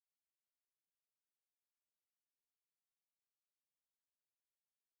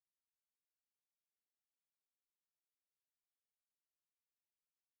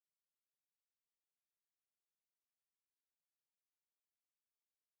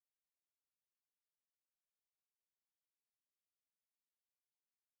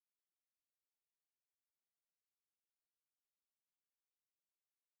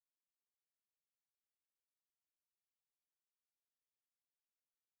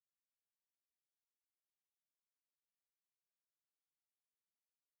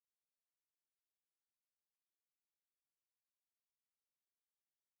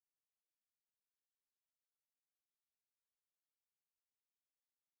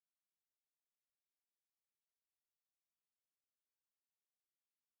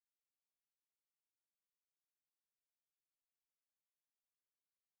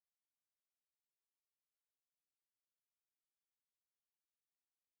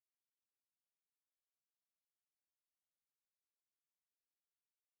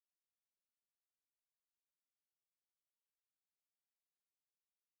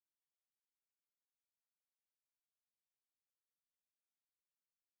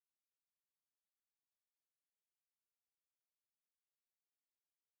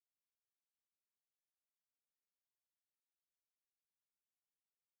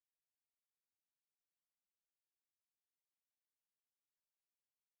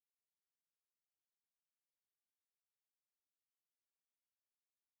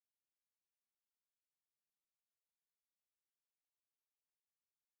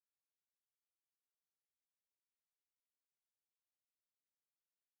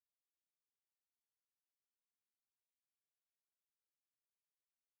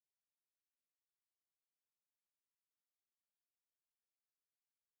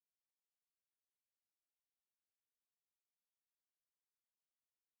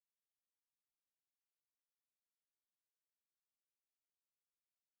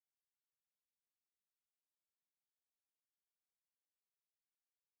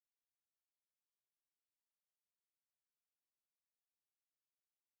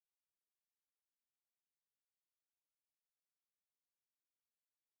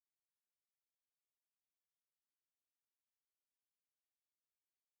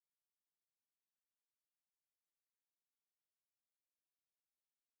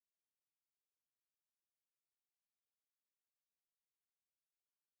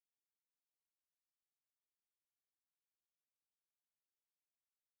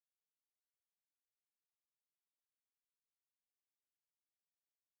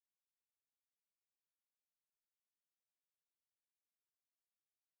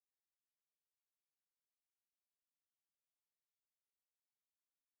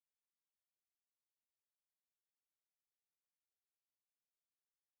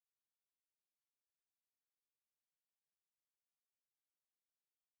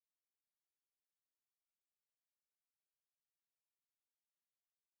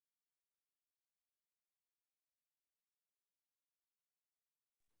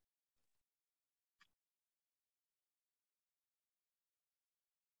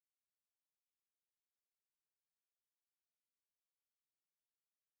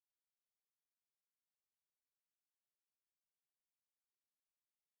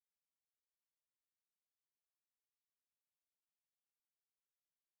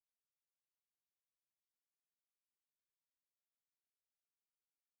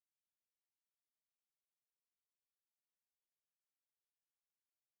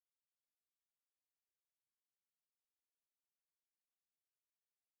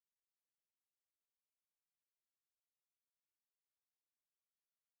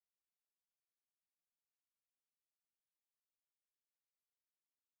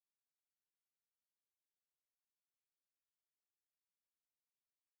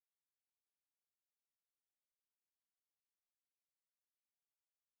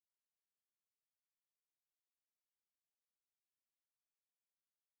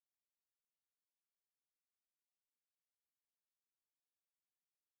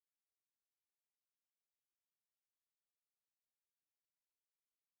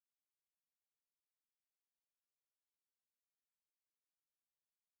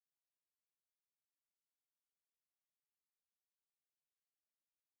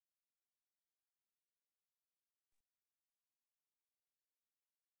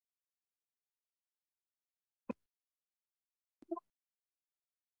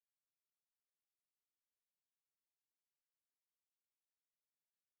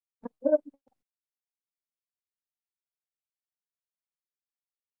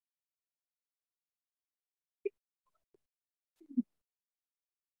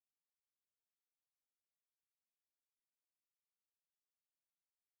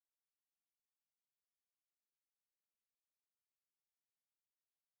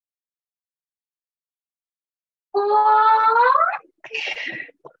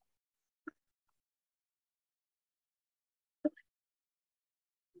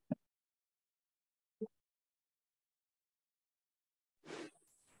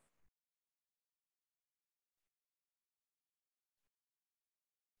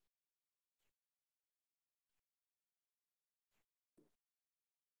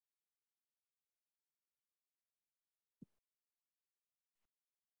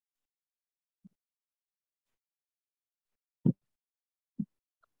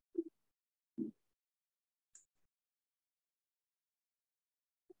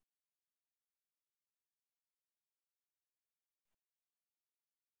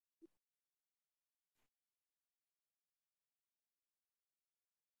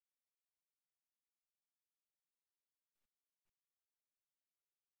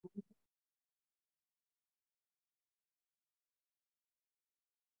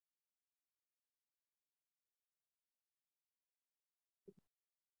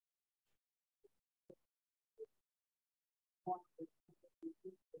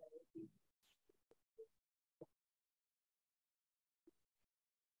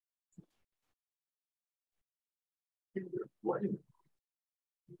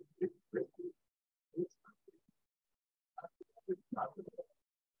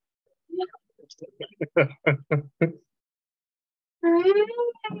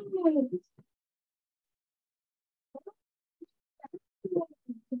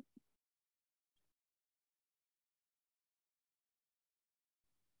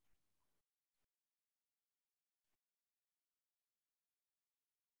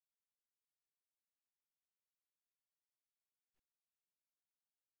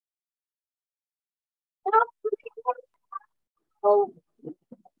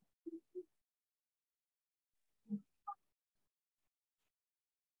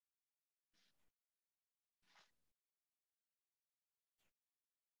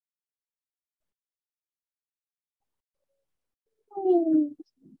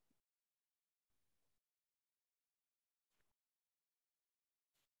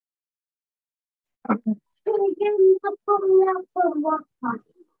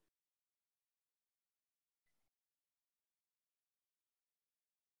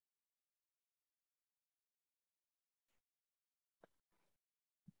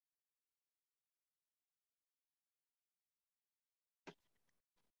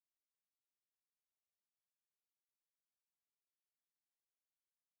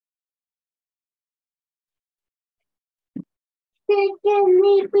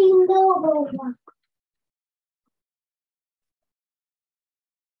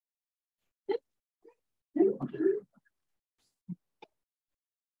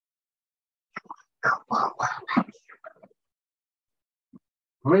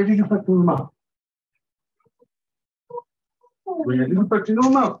Where did you put your mouth? Where did you put your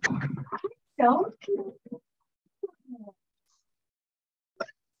mouth? Don't.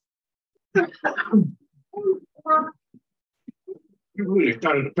 You really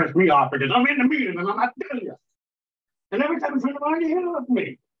started to piss me off because I'm in the meeting and I'm not telling you. And every time you turn around, you interrupt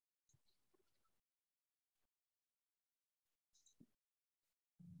me.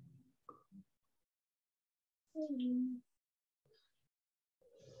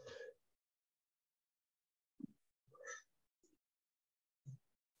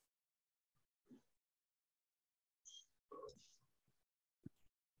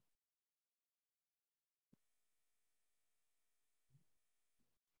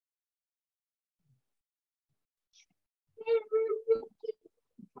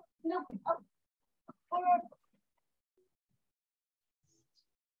 No.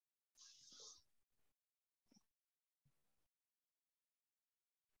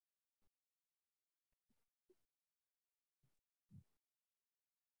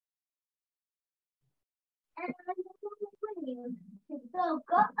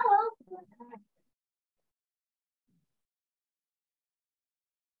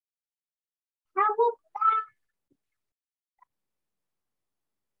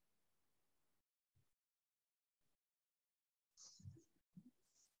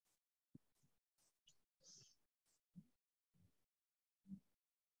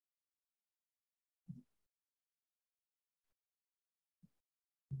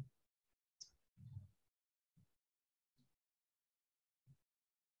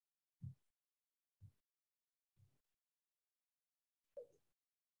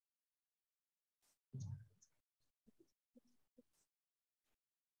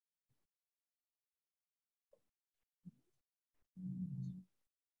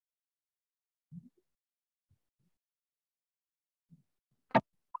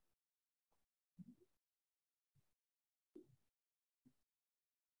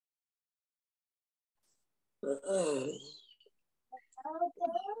 Levi,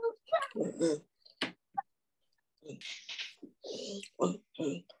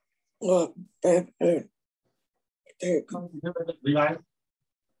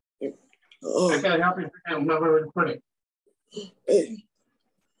 I gotta help you. I don't know where to put it.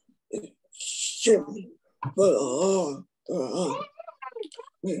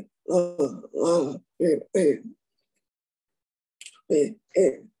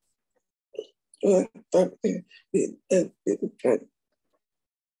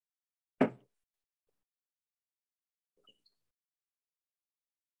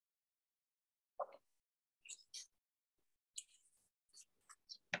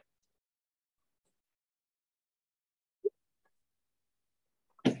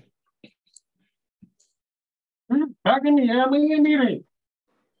 Back in the meeting.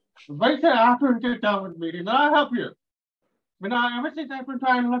 Wait till after we get done with the meeting, then I'll help you. But now, ever since I've been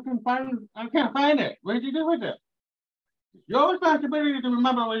trying to look and find, I can't find it. What did you do with it? Your responsibility to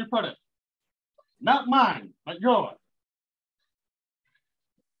remember where you put it. Not mine, but yours.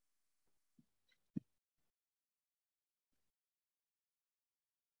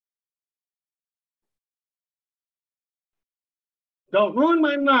 Don't ruin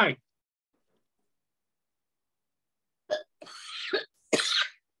my night.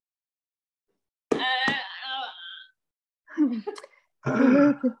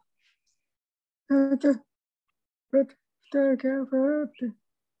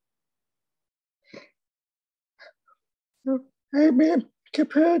 Amen.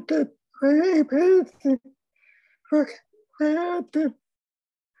 Kapata. Hey, Pastor. Fuck. Pastor.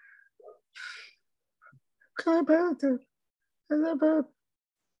 Come, Pastor. I love it.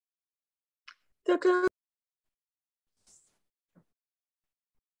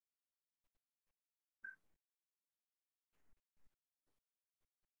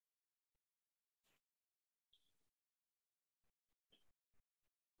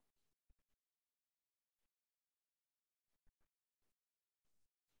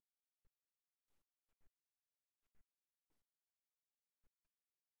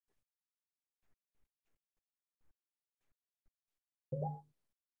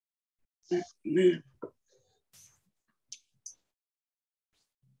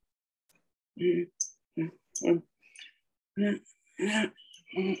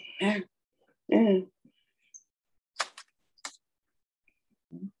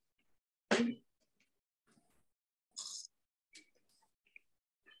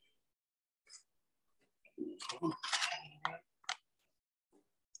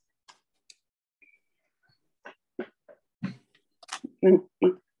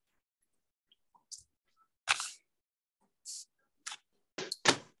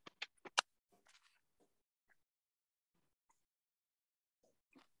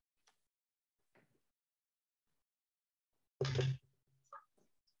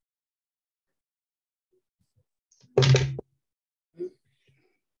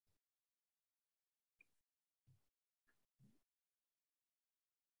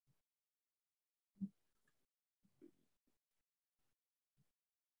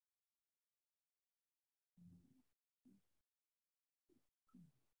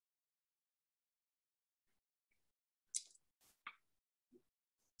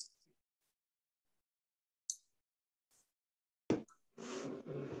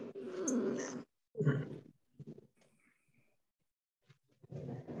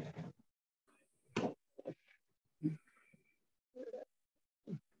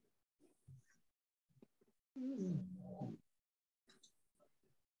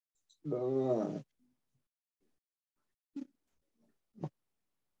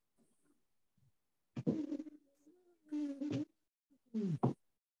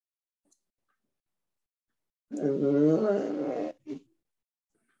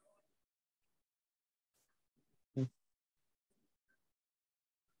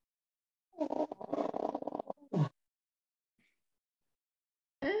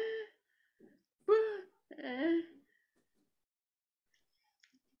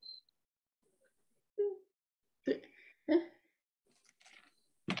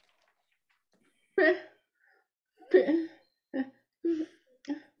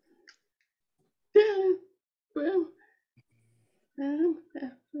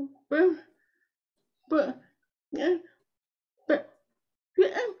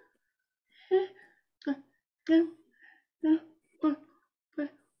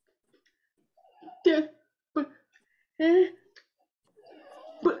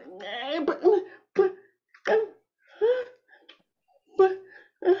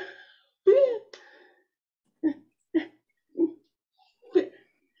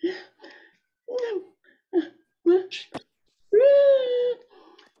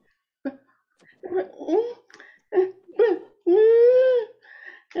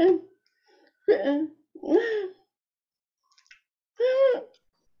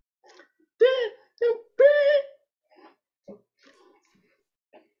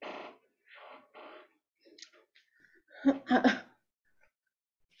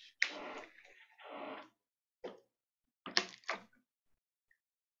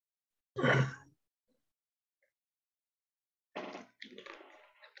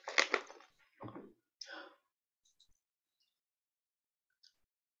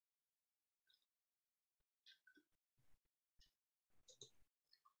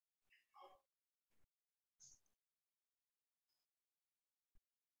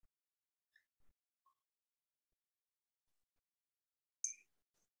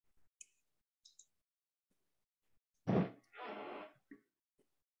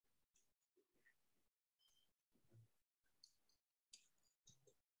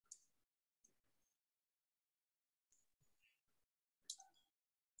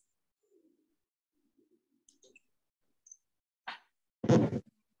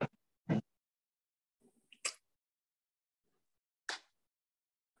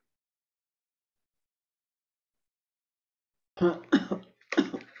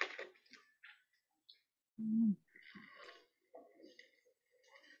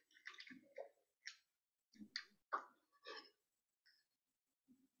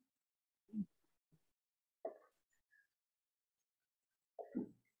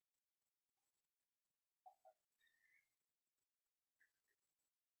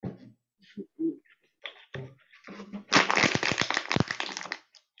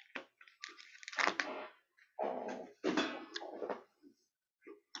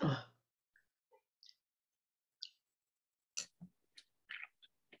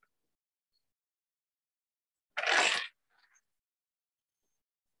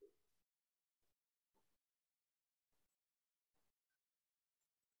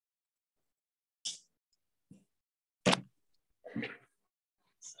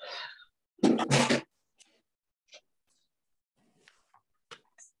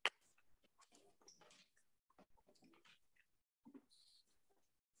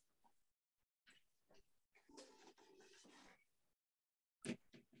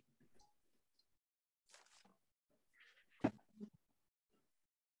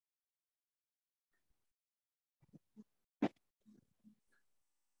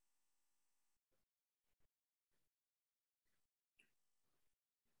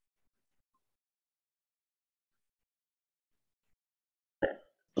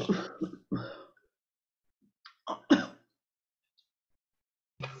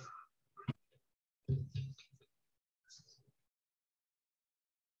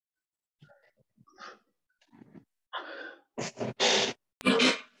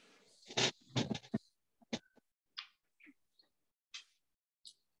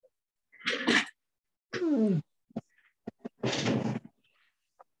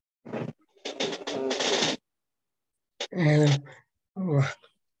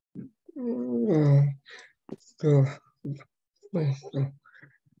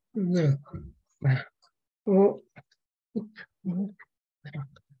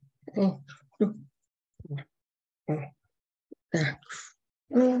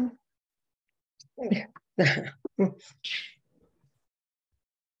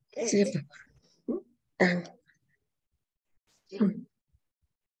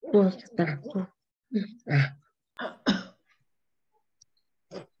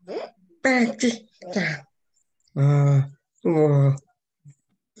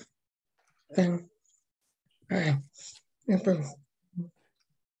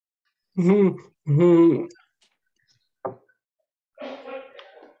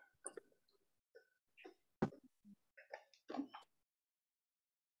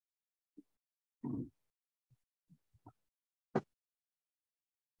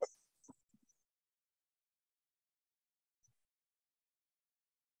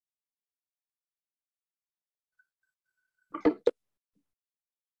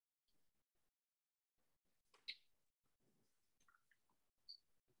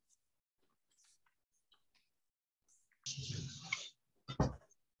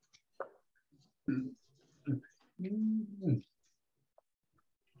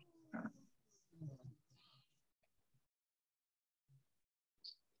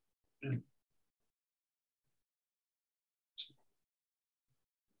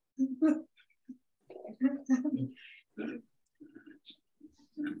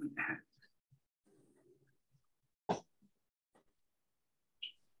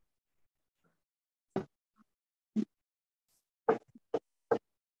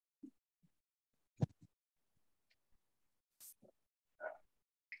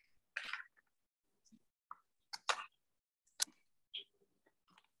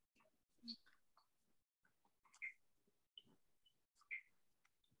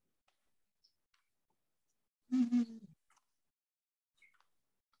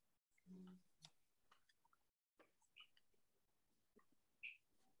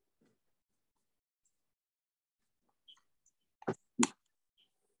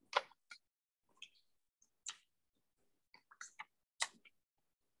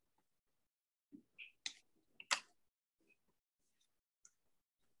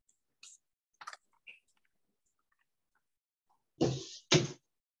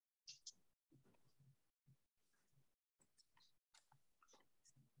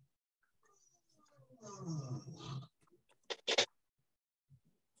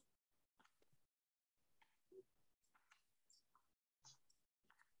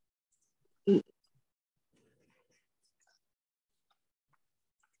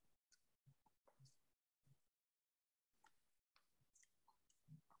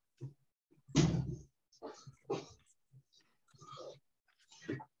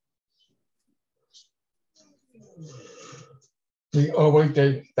 We always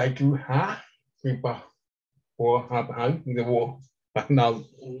say thank you, huh? People for having the war. But now,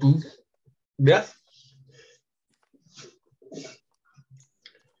 yes.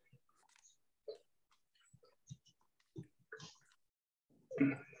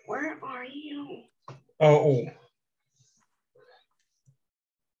 Where are you? Oh.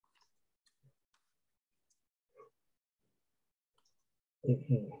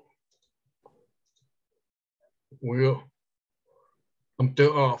 Well, I'm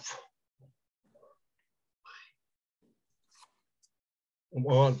still off. I'm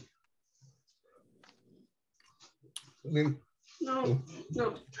on. No, no,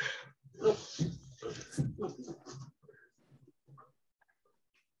 no.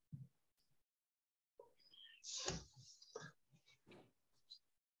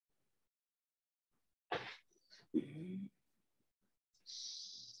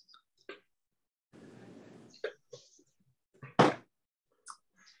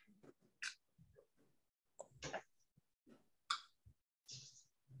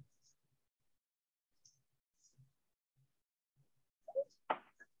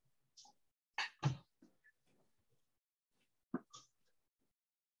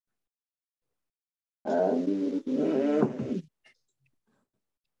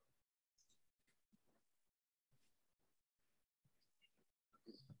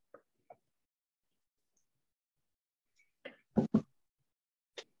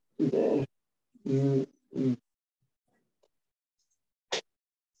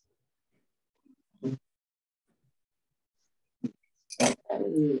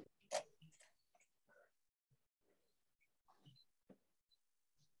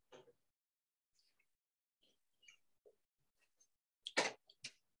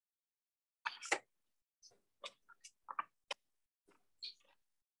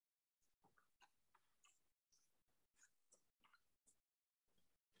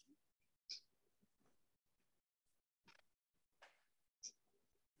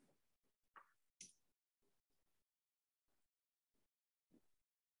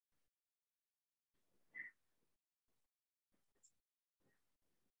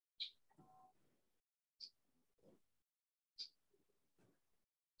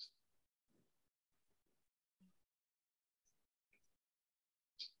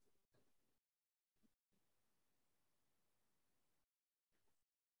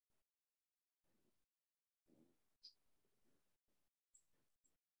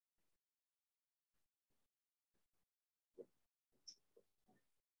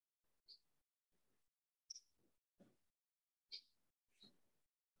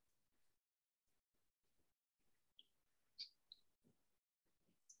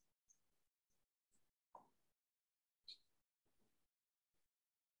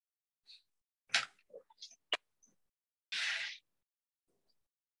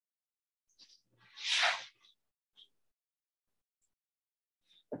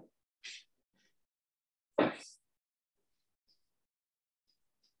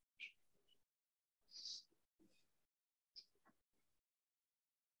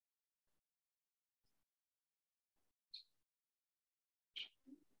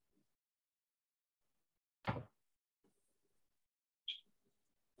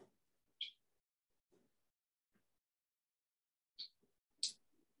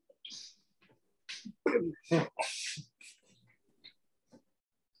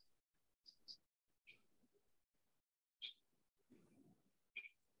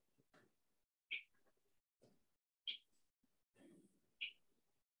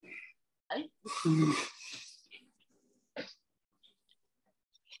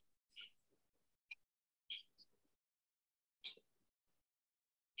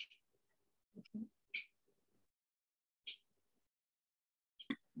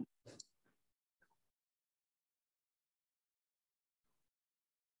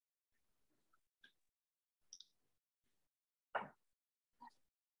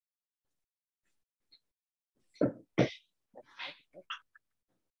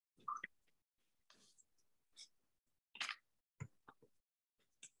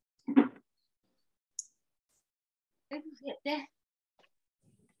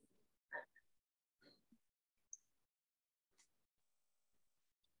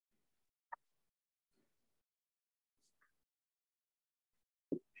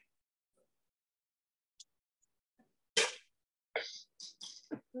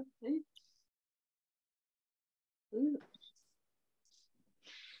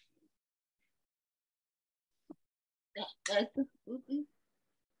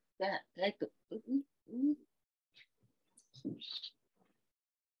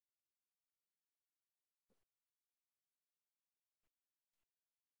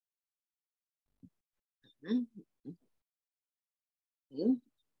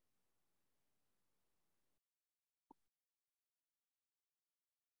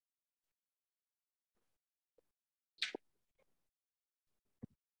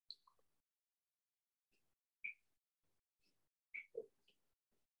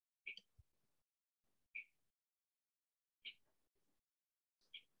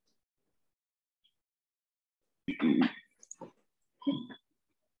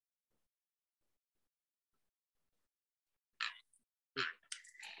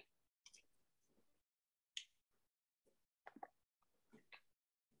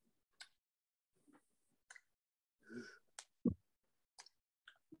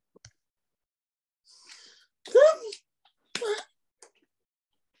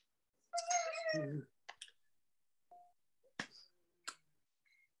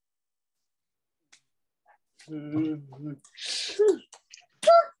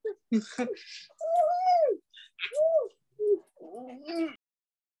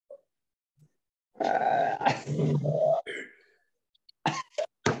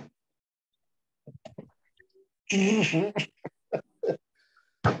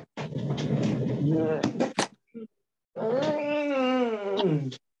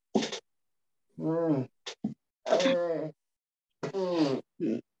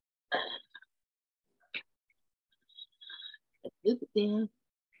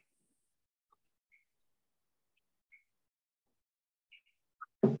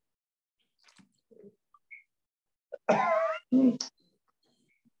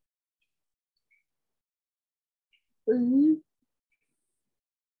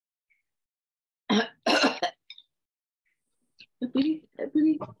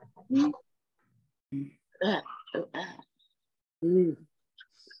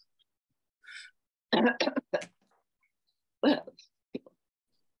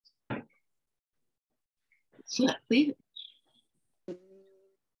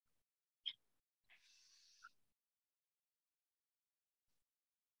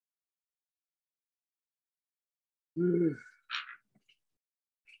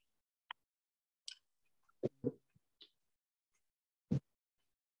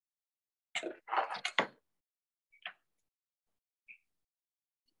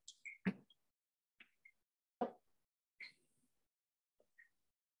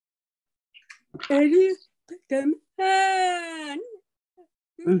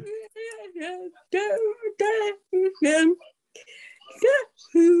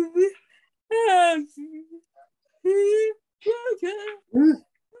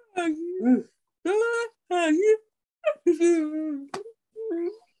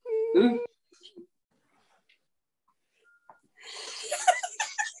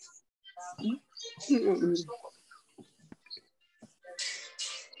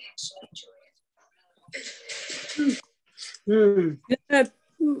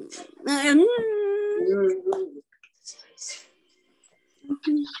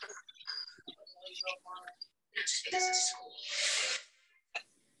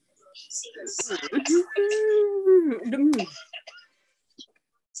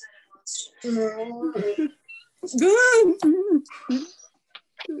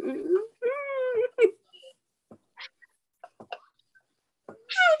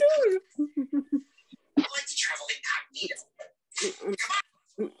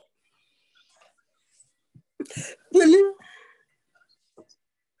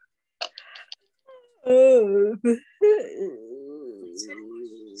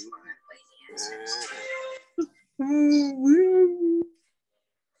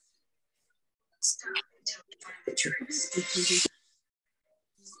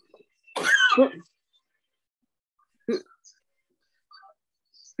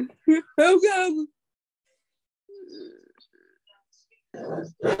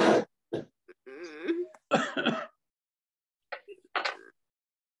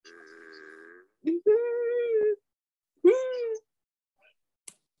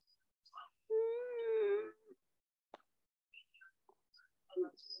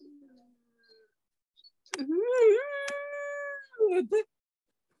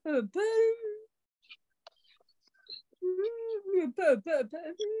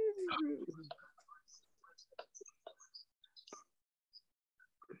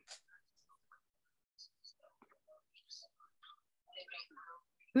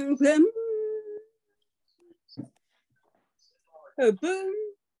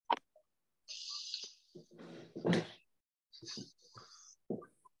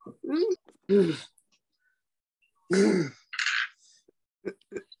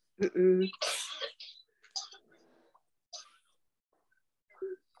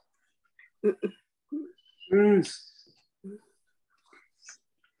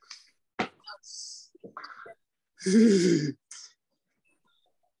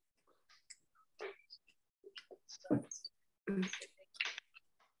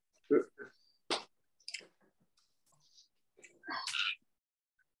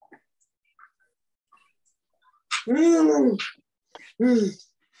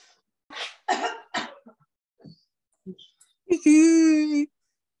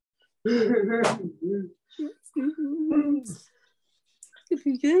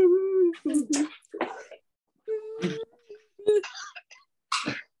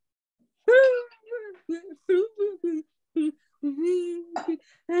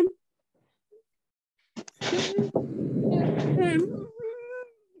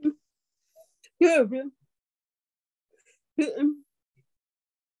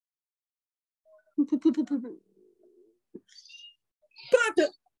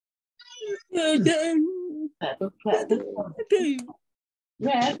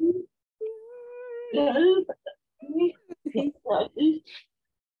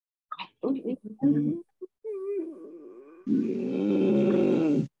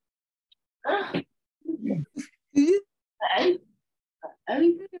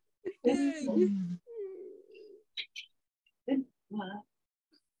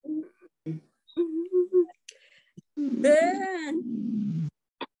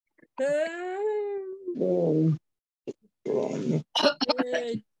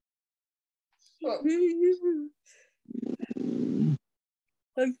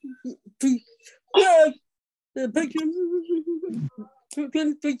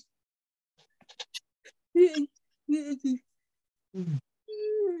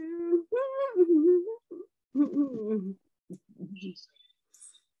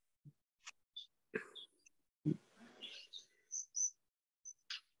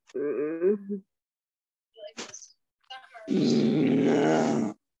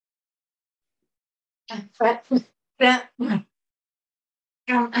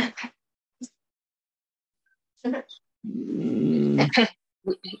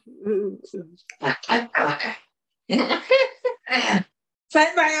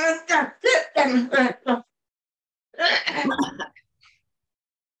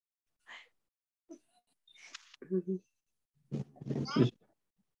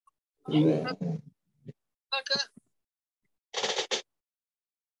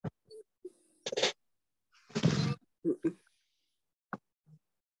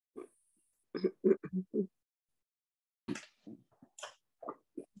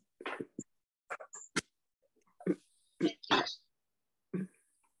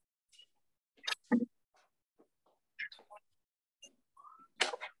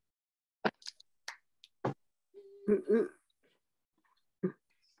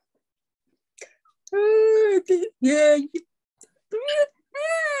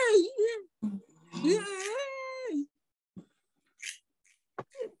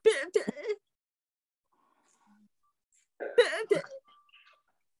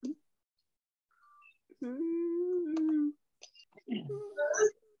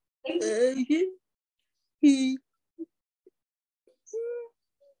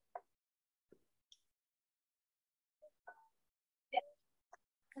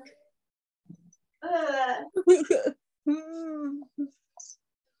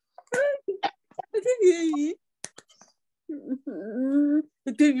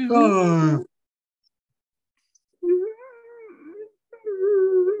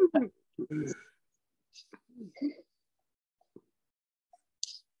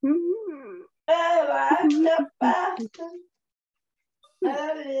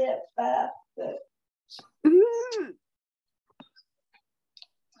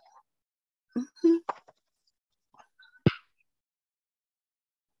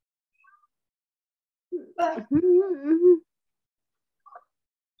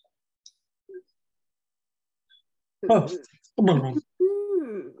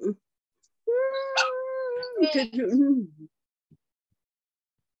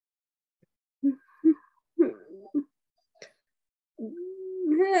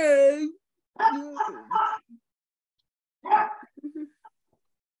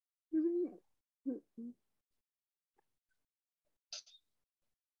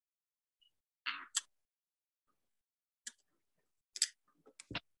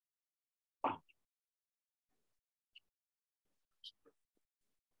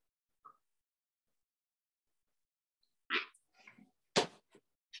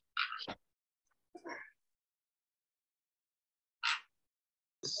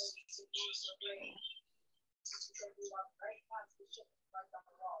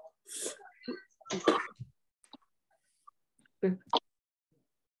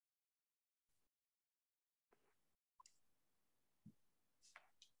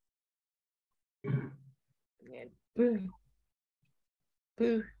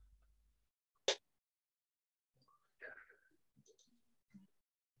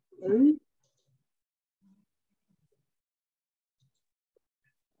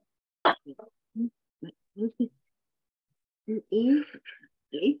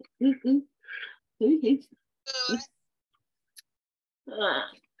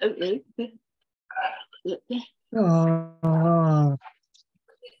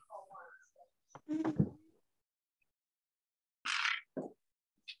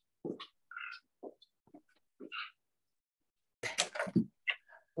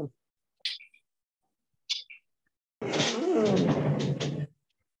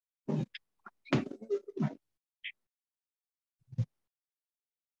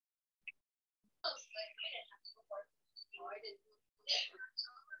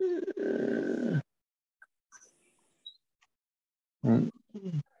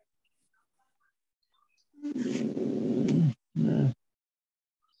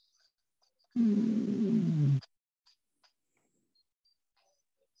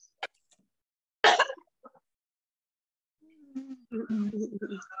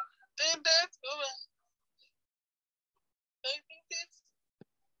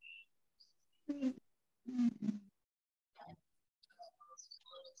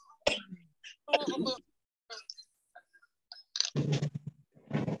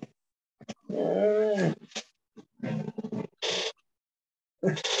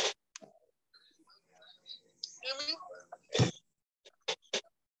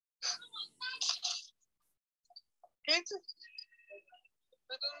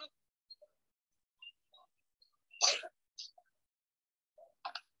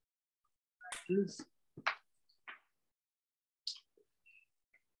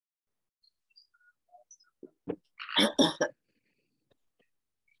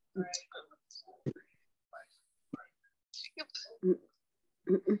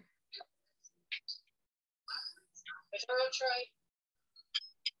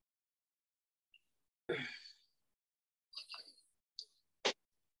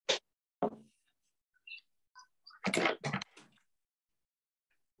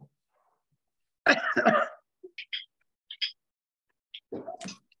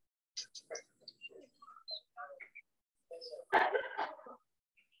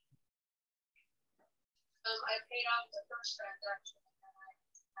 I paid off the first transaction.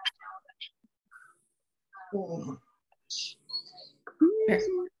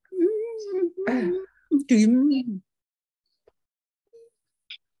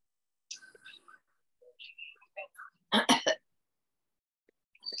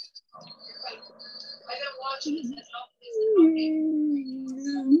 I've been watching this as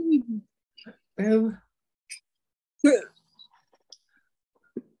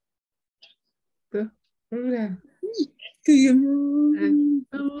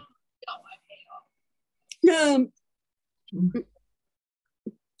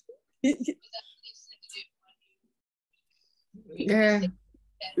Yeah.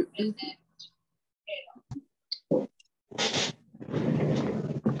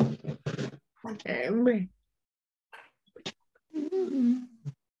 Em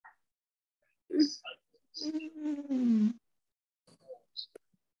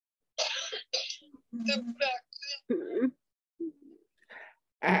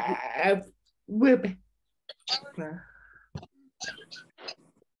whip.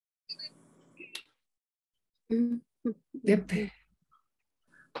 Yep.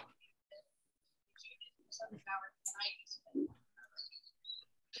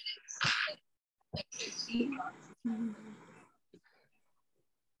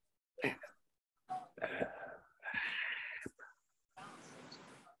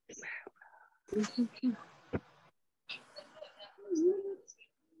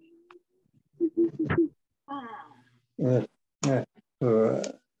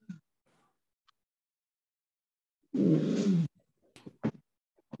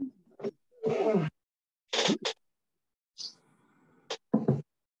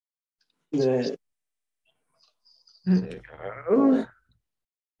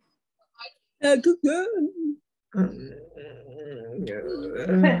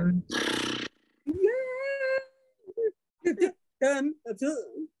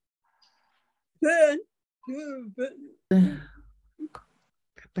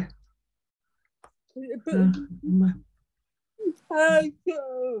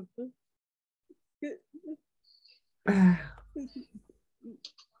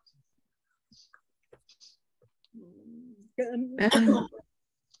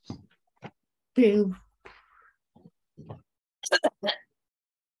 Feel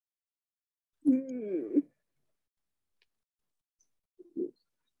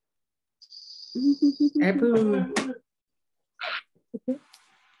apple.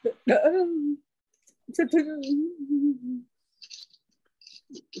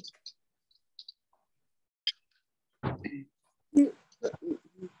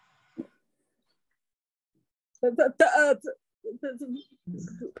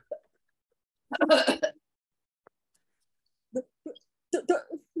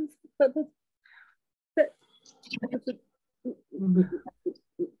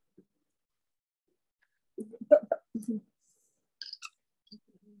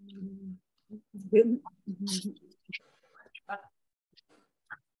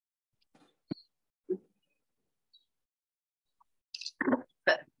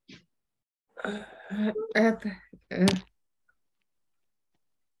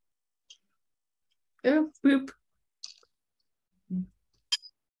 Boop.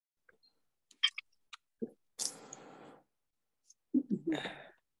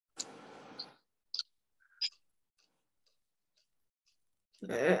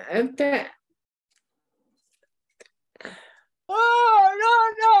 That.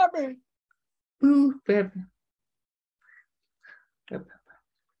 Oh, no, no. Ooh, baby.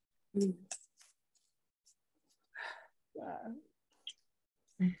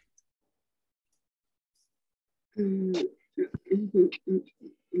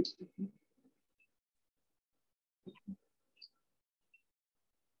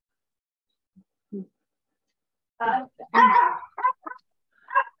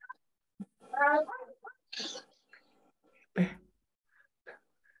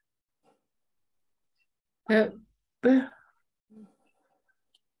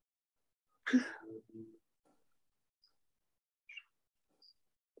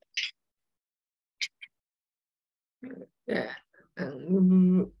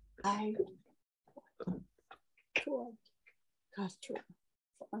 I Castro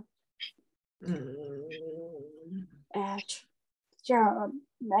at John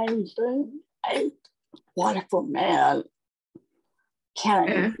Mason, a wonderful man.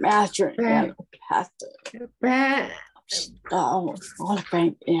 Can't imagine and pastor. Oh, all of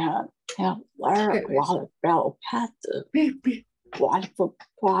them and learn a lot about pastor. Wonderful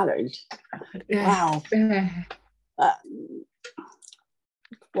qualities. Wow.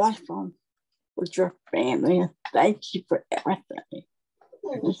 Wonderful with your family. Thank you for everything.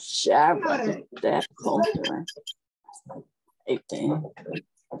 Share with that culture.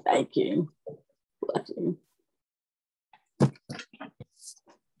 Thank you. Bless you.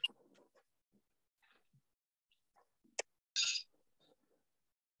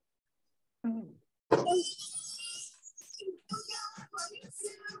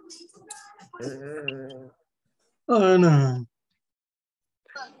 Oh no.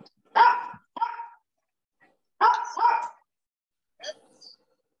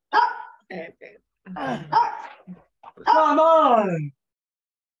 Come on.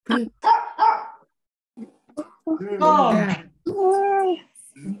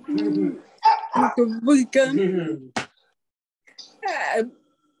 Weekend.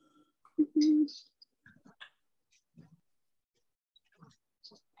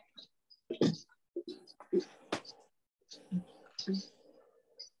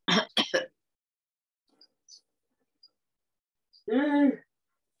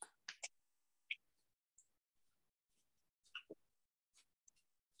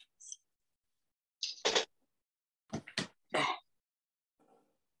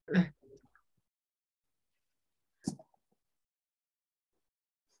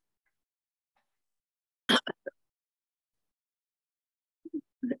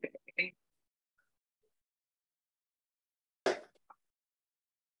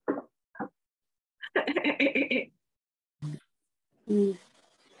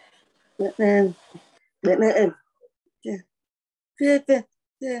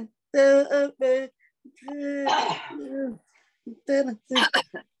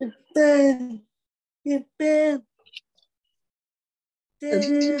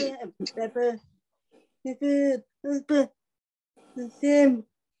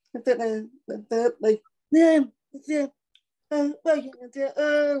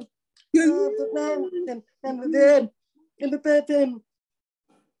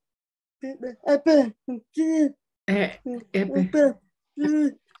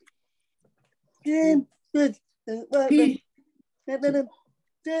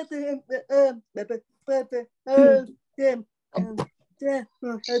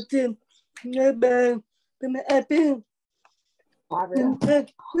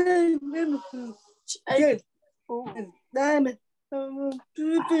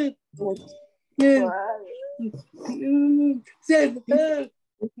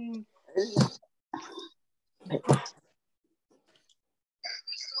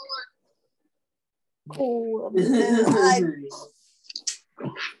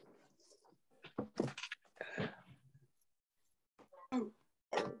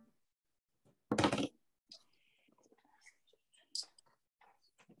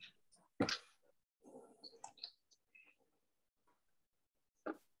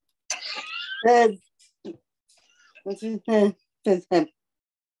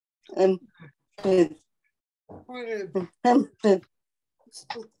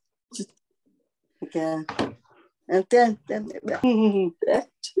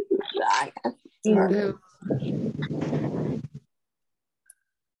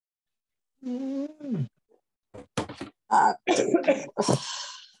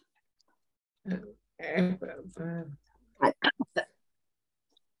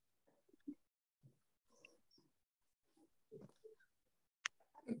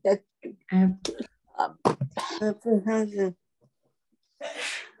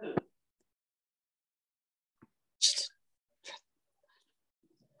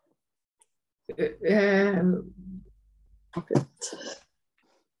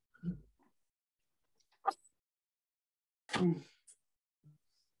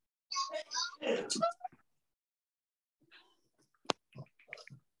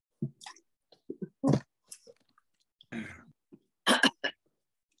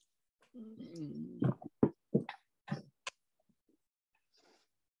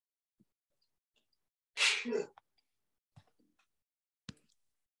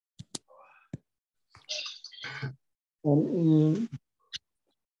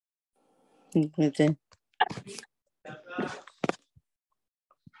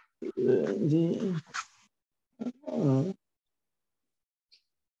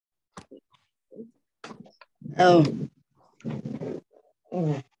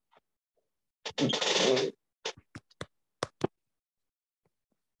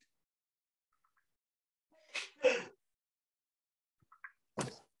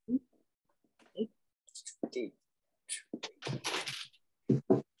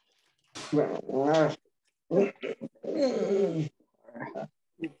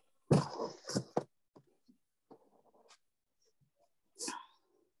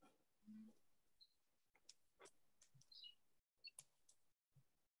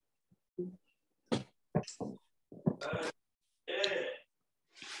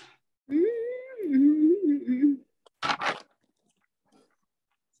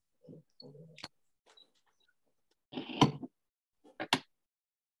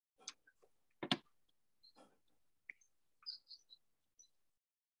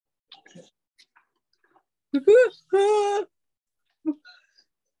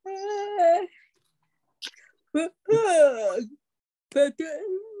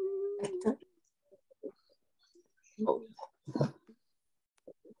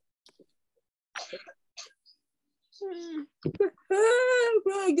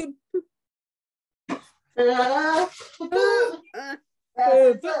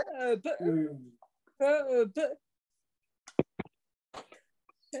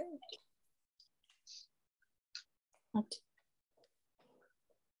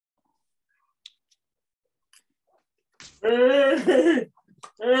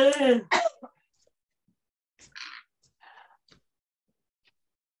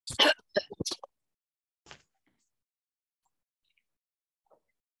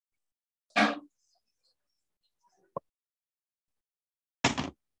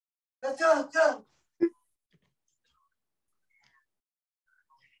 Go.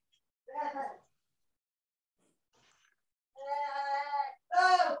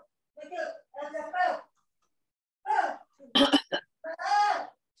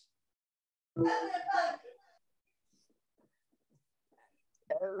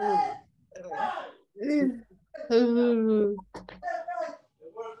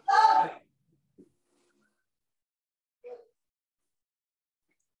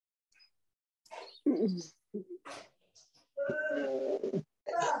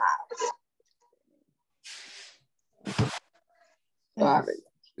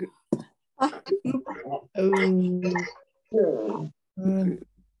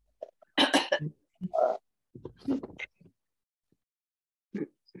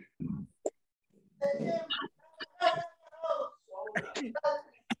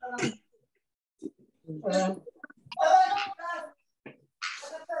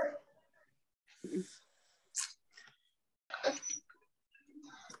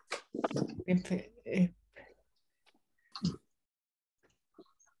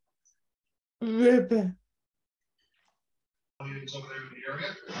 Over there in the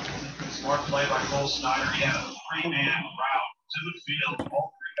area. Smart play by Cole Snyder. He had a three-man route to the field.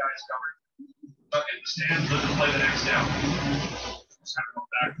 All three guys covered. Tuck in the stand, look to play the next down. Just kind of go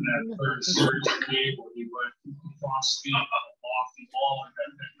back to that third series game where he went cross speed off the ball and got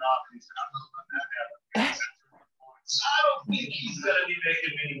picked up. He's not going to let that happen. I don't think he's going to be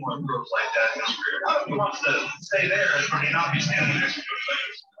making many more throws like that in his career. He wants to stay there and not be standing next to his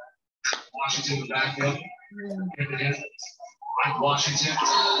players. Washington in the backfield. Give it in. Mike Washington.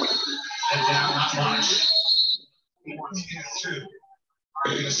 And down, not much. 14-2. All right,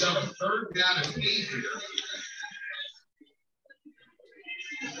 we're going to set a third down and 8 here.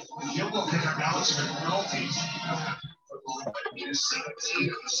 Gilmore pick up now some penalties. 17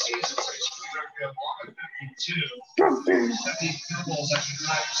 of the season, so he's record of 52. 50 field goals actually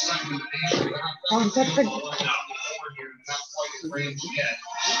tied for second in the nation. They're not quite in range yet.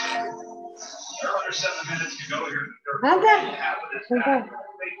 There are under 7 minutes to go here in the third quarter. Half of this back.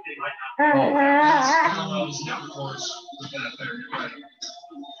 They might not those numbers looking at there. You're right.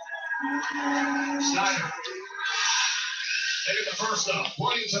 Snyder. Taking the first up.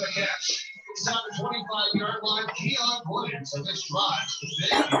 Williams on the catch. Inside the 25-yard line. Keon Williams on this drive. Big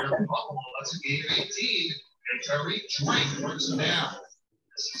here for Buffalo. That's a gain of 18. And Terry Drake brings him down.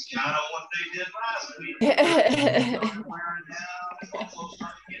 This is kind of what they did last week. Wearing down. Buffalo's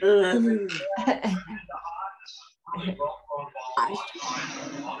trying to get into the hot. This was really well thrown ball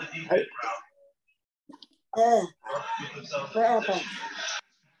on the defense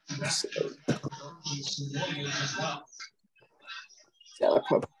route. Williams as well.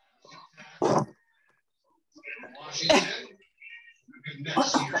 Washington.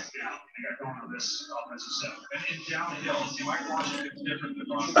 Next year now, they got going on this offensive set. And in downhill, see, Mike Washington's different than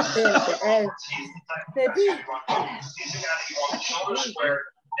Ron. He's the guy that you want the shoulder square,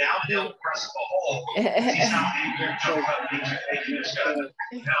 downhill, press the hole. He's not being very jump up, making this guy.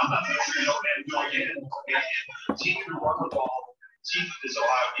 Now, I'm not sure you don't end going in. Continue to run the ball. Team is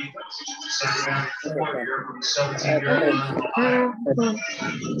Ohio defense. Second down and 4 here from the 17-yard line.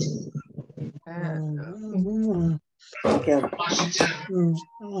 Washington.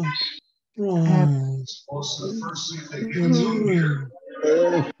 Most of the first thing they get to here.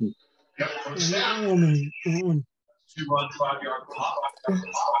 Yep, from the snap. 2-run, 5-yard block. Dave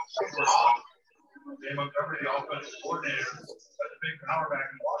Montgomery, the offensive coordinator, had the big power back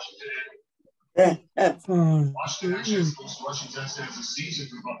in Washington. Washington actually has most rushing touchdowns this season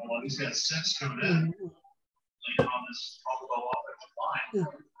for Buffalo. He's got 6 coming in. Leaning on this Buffalo offensive line.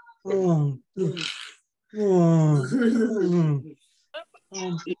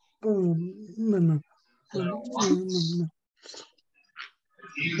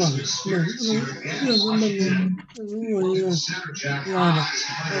 He's experienced here again. Washington center Jack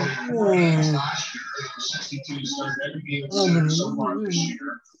Hines last year. 62 started every game at center so far this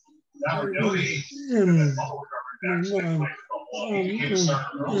year. Now we're going and Buffalo covered back. He became a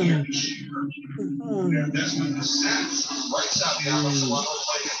starter earlier this year. And that's when the Sets right out the offensive line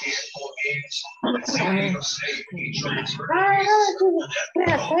played a handful of games at San Diego State. He transferred to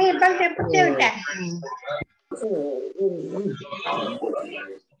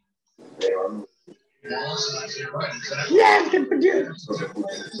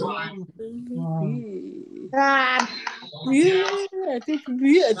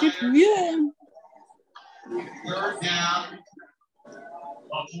Third down.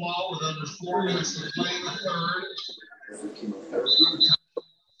 Buffalo with under 4 minutes to play in the third.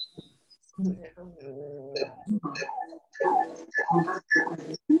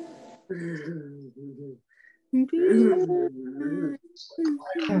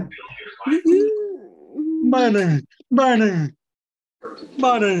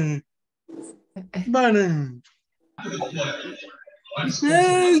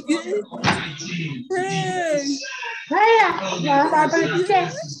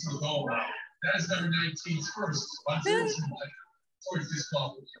 That is number 19's first. Towards this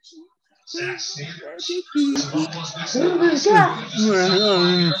ball. Zach Sanders. Buffalo's next Snyder.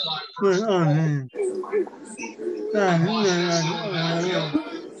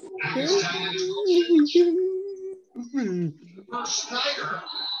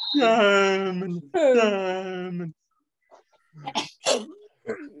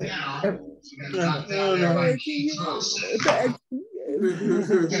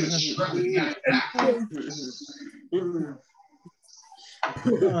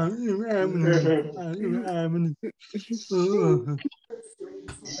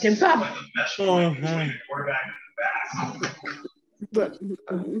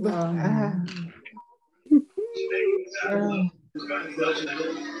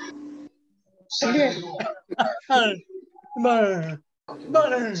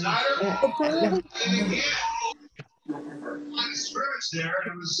 Scrimmage there,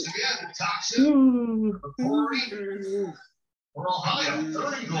 and it was again Thompson for Corey for Ohio,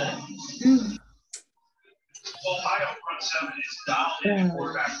 30 goals. Ohio front 7 is dialed in the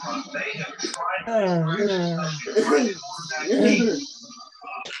quarterback front. They have tried to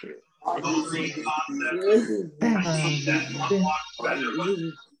those three concepts that unlock better.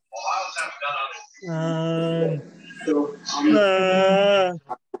 Ohio's having That's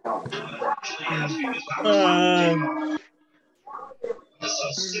a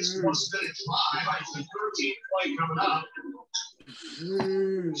 6-more-minute drive. It's the 13th play coming up.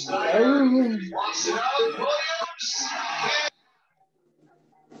 Snyder walks it out. Williams.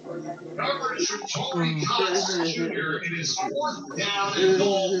 Coverage from Torrey Cox Jr. It is 4th down and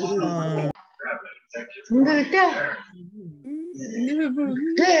goal.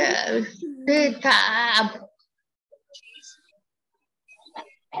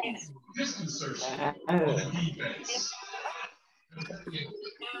 Disconcertion on the defense.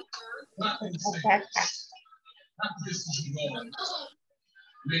 Not this is going.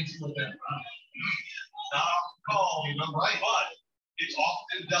 Makes with that. Not off the call, you know, right? But it's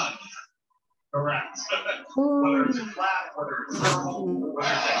often done. Correct. Whether it's a flat, whether it's a circle,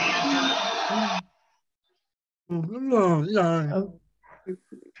 whether it's a hand.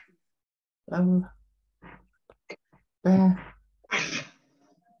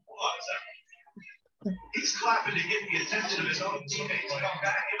 He's clapping to get the attention of his own teammates. Come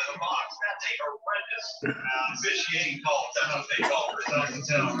back into the box. That's a horrendous officiating call. That's what they call for self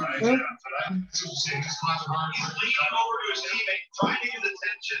tell, right? He's leaning over to his teammate, trying to get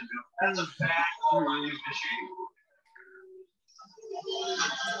attention. That's a bad call by the officiating.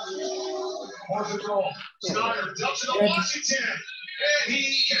 4th and goal. Snyder dumps it to Washington. And he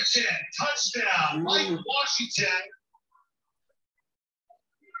gets it. Touchdown. Mike Washington.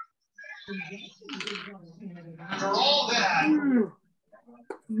 After all that,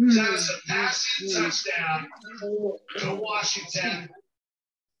 that's a passing touchdown to Washington.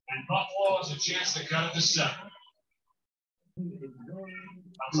 And Buffalo has a chance to cut it to 7.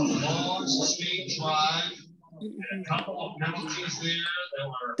 That's a long, sustained drive. And a couple of penalties there that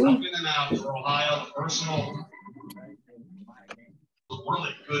were helping them out for Ohio. Personal,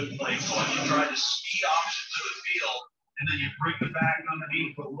 really good play. So you try to speed options to the field. And then you bring it back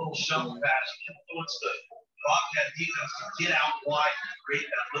underneath with a little shovel pass. You influence the Bobcat defense to get out wide and create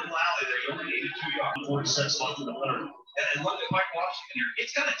that little alley there. You only needed 2 yards. 46 left in the third. And look at Mike Washington here.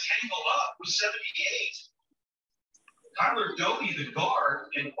 It's kind of tangled up with 78. Tyler Doty, the guard,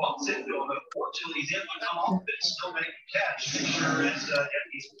 and bumps into him. Unfortunately, he's able to come off it and still make a catch. Sure,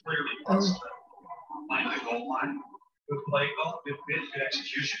 he's clearly puzzled. Line the goal line. Good play call, good pitch, good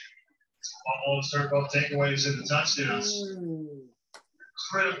execution. Buffalo start both takeaways and the touchdowns.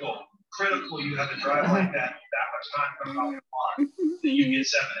 Critical. You have a drive like that much time coming off the clock. Then you get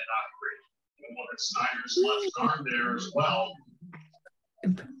 7 and not 3. And look at Snyder's left arm there as well.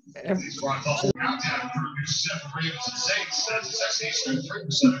 He's brought Buffalo countdown and produced 7 Ravens and Saints. That's Eastern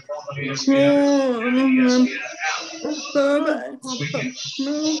 3% of on ESPN. And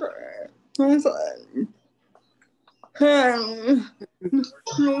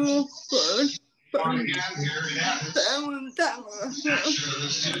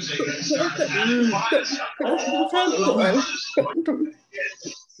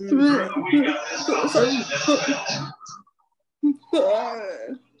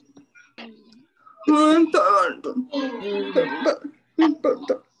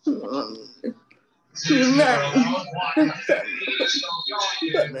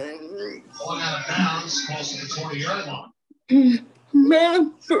Going out of bounds, close to the 20-yard line.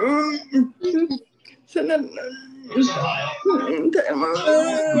 There's Ohio.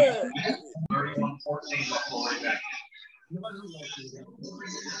 31-14, Buffalo right back in.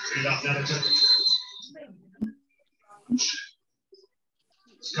 Straight up, Netherton.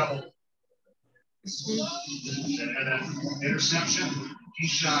 Couple. And then interception. He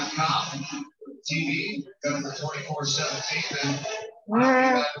shot Cobb. TV, got him for 24-17. And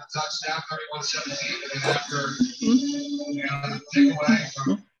got the touchdown, 31-17. And then after takeaway from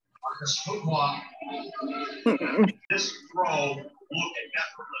Marcus Fuqua, this throw looking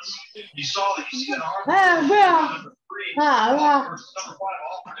effortless. You saw that. You see that arm. Number 3. Versus number 5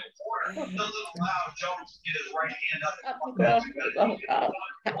 alternate corner. Doesn't allow Jones to get his right hand up.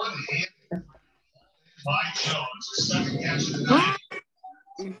 One hand by Jones. Second catch of the night.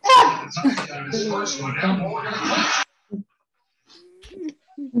 Touchdown is the first one. Now Morgan.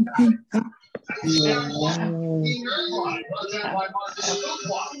 That's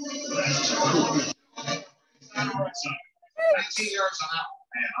 19 yards on that one,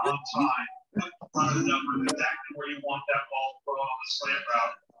 man, on time. Run the number exactly where you want that ball thrown on the slant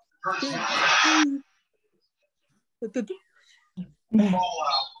route. First ball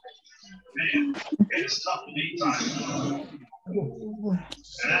out. Man, it's tough to beat time.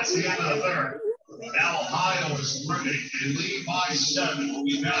 And that's the end of the third. Now Ohio is riveting and lead by 7. We'll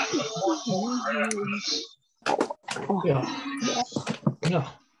be back in the fourth quarter right after this. Yeah.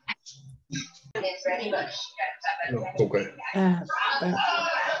 No, okay.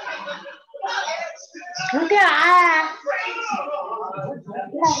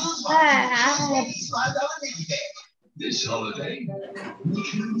 This holiday, we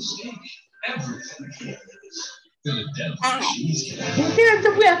can mistake everything for the devil cheesecake.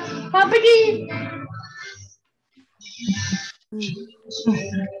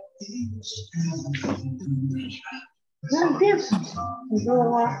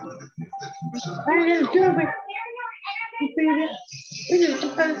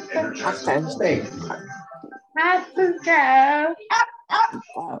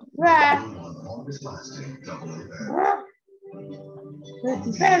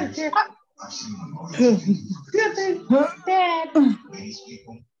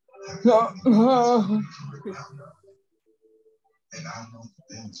 And I want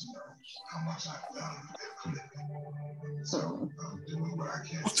them to know how much I value their commitment. So I'm doing what I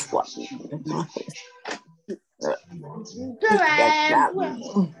can. That's what you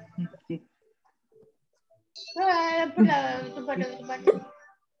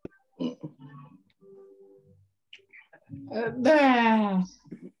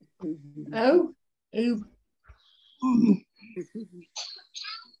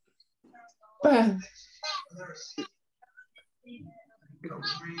You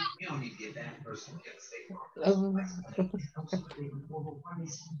don't need to get that person get sick.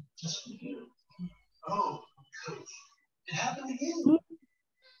 Oh, Coach, it happened again.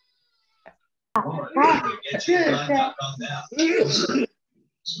 Get you done on that.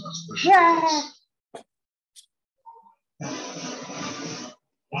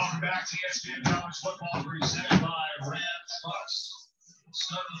 Welcome back to ESPN College Football presented by Ram Trucks.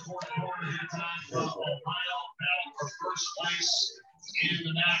 Start the fourth quarter here tonight from Ohio, battle for first place in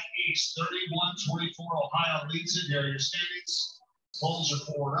the MAC East. 31-24, Ohio leads it. Here are your standings. Bulls are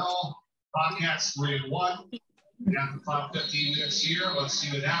 4-0. Bobcats 3-1. After 5-15 minutes here, let's see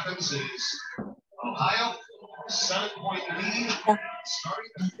what happens. It is Ohio, 7-point lead,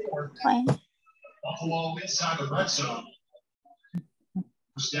 starting the fourth. Buffalo inside the red zone.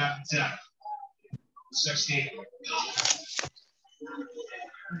 First down and 10. 16.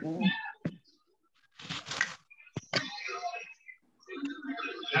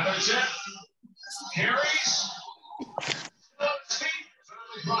 Another 10. Carries.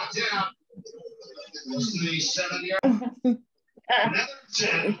 Brought down. Goes to the 7-yard. Another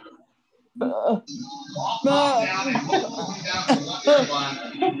 10. Ball popped down and down to the 1-yard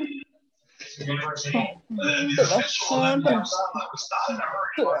line. University. The official on that far sideline was not in a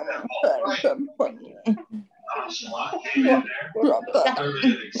hurry to run that ball right. Slot came in there. Clearly an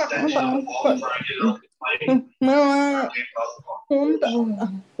extension of the ball, trying to get it over the plane.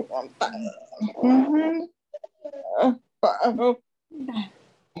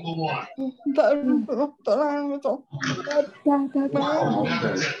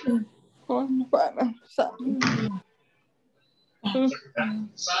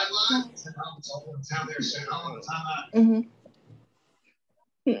 Sideline. Down there saying, "I'm on the timeout."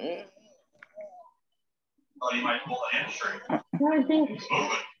 Oh, you might pull the hamstring.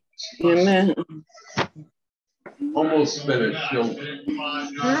 Amen. Almost finished.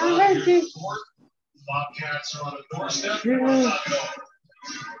 Bobcats are on the doorstep.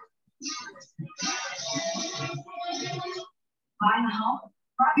 Buying a home?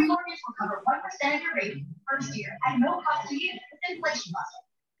 Rocket Mortgage will cover 1% of your rate first year at no cost to you with inflation busting.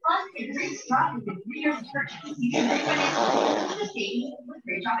 Plus, if rates drop within 3 years of purchase, you can refinance the savings with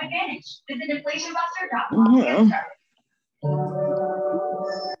Rate Drop Advantage. Visit inflationbuster.com to get started.